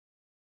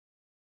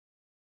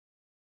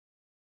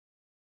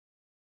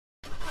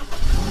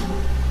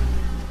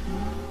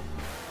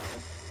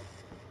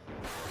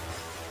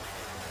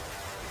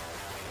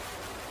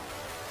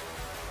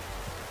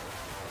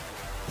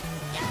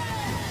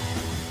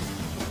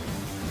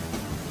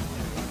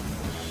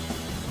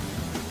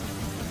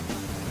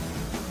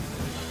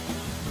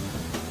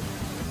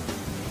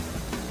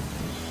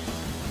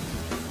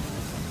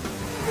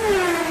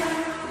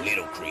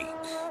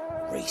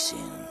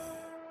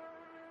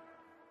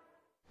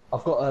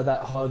I've got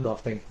that Honda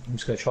thing. I'm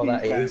just going to try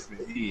that here.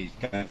 He is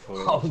going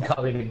for it. I'm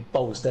going in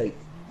balls deep.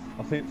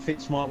 I think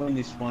Fitz might win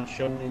this one,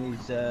 showing in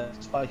his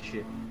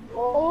spaceship.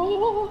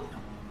 Oh!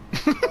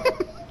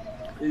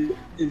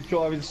 He's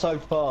driving so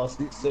fast,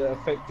 it's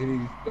affecting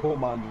his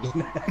hormones.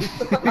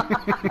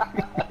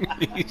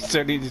 He's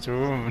turning into a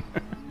woman.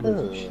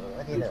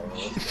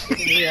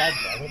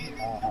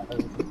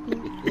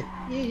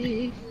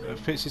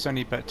 Fitz is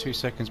only about 2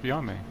 seconds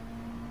behind me.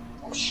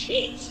 Oh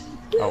shit!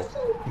 Oh,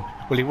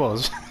 well he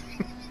was.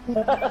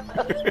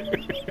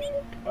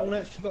 Oh, no,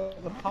 it's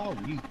got the pole,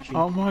 you cheat.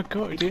 Oh my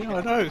god, yeah,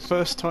 I know,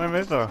 first time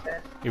ever.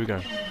 Here we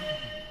go.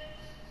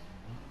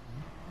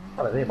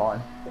 Oh, they're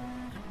mine.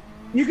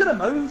 You gonna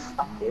move?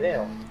 Fucking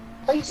hell.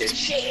 Piece of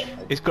shit!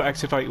 It's got to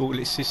activate all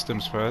its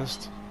systems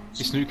first.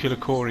 Its nuclear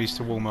core needs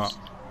to warm up.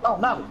 Oh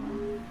no!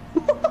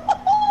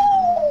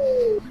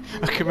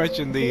 I can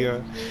imagine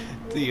the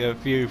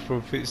view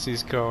from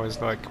Fitz's car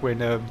is like when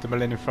the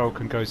Millennium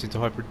Falcon goes into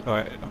hyper,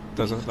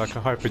 does like a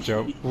hyper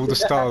jump. All the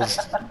stars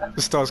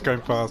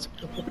going past.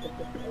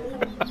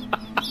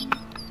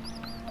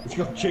 It's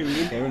got Chewie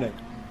in there, isn't it?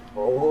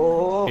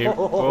 Oh,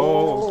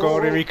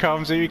 God, here he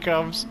comes, here he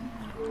comes.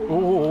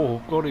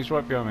 Oh, God, he's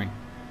right behind me.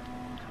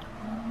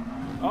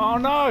 Oh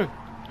no!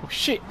 Oh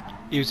shit!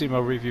 He was in my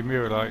rearview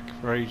mirror like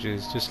for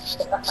ages,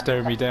 just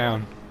staring me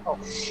down. Oh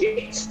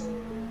shit!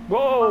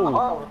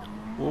 Whoa!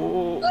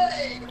 Whoa!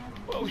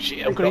 Oh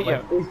shit, I'm gonna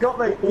hit you. He's got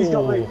me, he's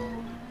got me.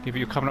 Yeah, but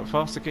you're coming up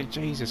fast again.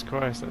 Jesus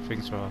Christ, that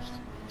thing's fast.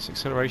 Its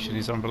acceleration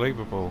is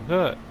unbelievable.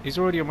 Look, he's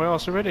already on my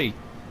arse already.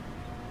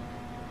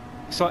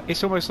 It's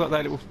almost like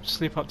that little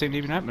slip up didn't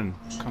even happen.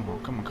 Come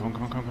on, come on, come on,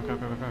 come on, come on, go,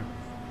 go, go, go.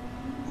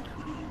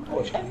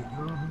 Oh shit!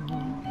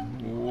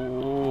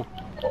 Oh,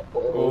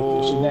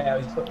 Oh, now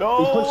he's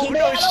pushing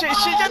no, shit,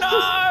 shit,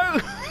 no!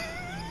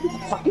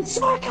 Fucking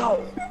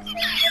psycho!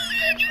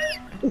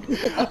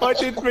 I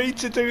didn't mean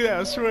to do that,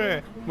 I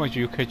swear. Mind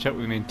you, you'll catch up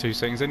with me in 2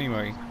 seconds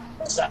anyway.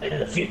 Something in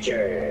the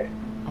future.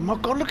 Oh my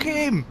god, look at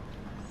him!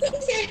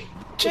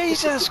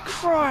 Jesus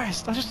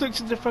Christ! I just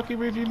looked in the fucking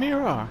rearview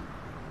mirror.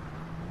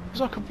 It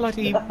was like a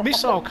bloody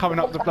missile coming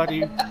up the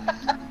bloody...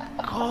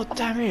 God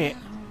damn it!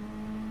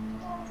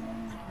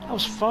 That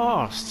was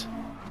fast.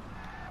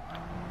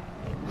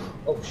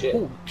 Oh shit.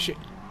 Oh shit.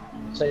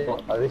 See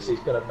what, oh, this is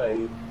gonna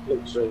be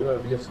literally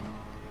whoever just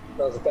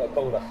does a better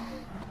corner.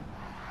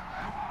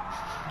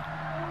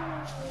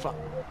 Fuck.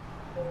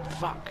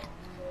 Fuck.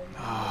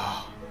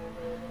 Oh.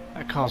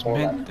 That car's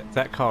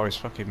that car is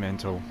fucking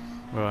mental.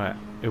 Right.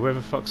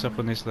 Whoever fucks up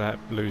on this lap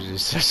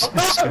loses.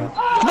 No,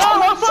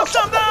 I fucked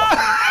up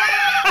now!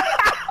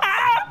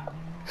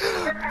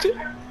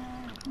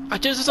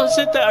 Just as I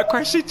said that, I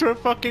crashed into a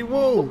fucking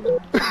wall.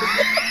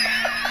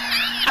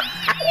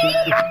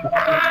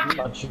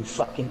 Punch you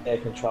fucking air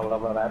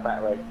controller on that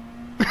battery.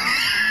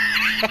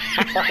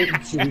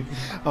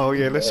 Oh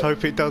yeah, let's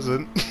hope it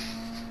doesn't.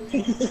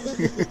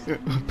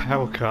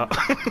 Power cut.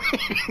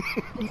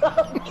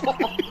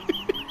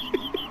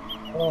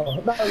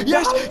 Oh, no,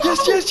 Yes, no,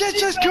 yes, yes,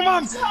 yes, yes, come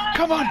on!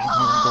 Come on!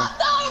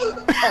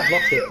 I've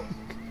lost it.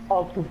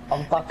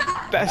 I'm fucking...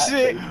 That's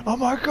it! Oh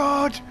my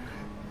god!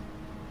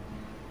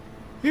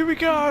 Here we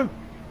go!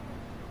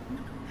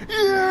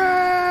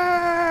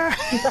 Yeah!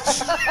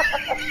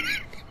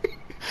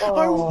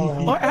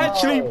 Oh, I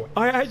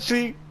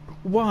actually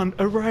won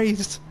a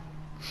race.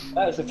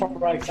 that was a proper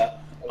racer.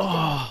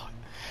 Oh,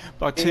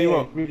 but I tell you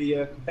what,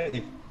 Really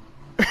competitive.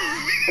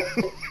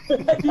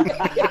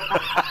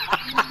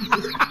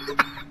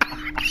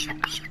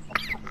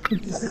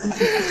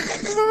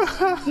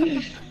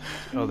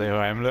 oh there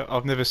I am. Look,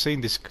 I've never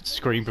seen this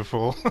screen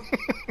before.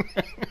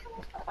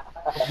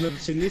 I've never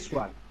seen this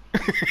one.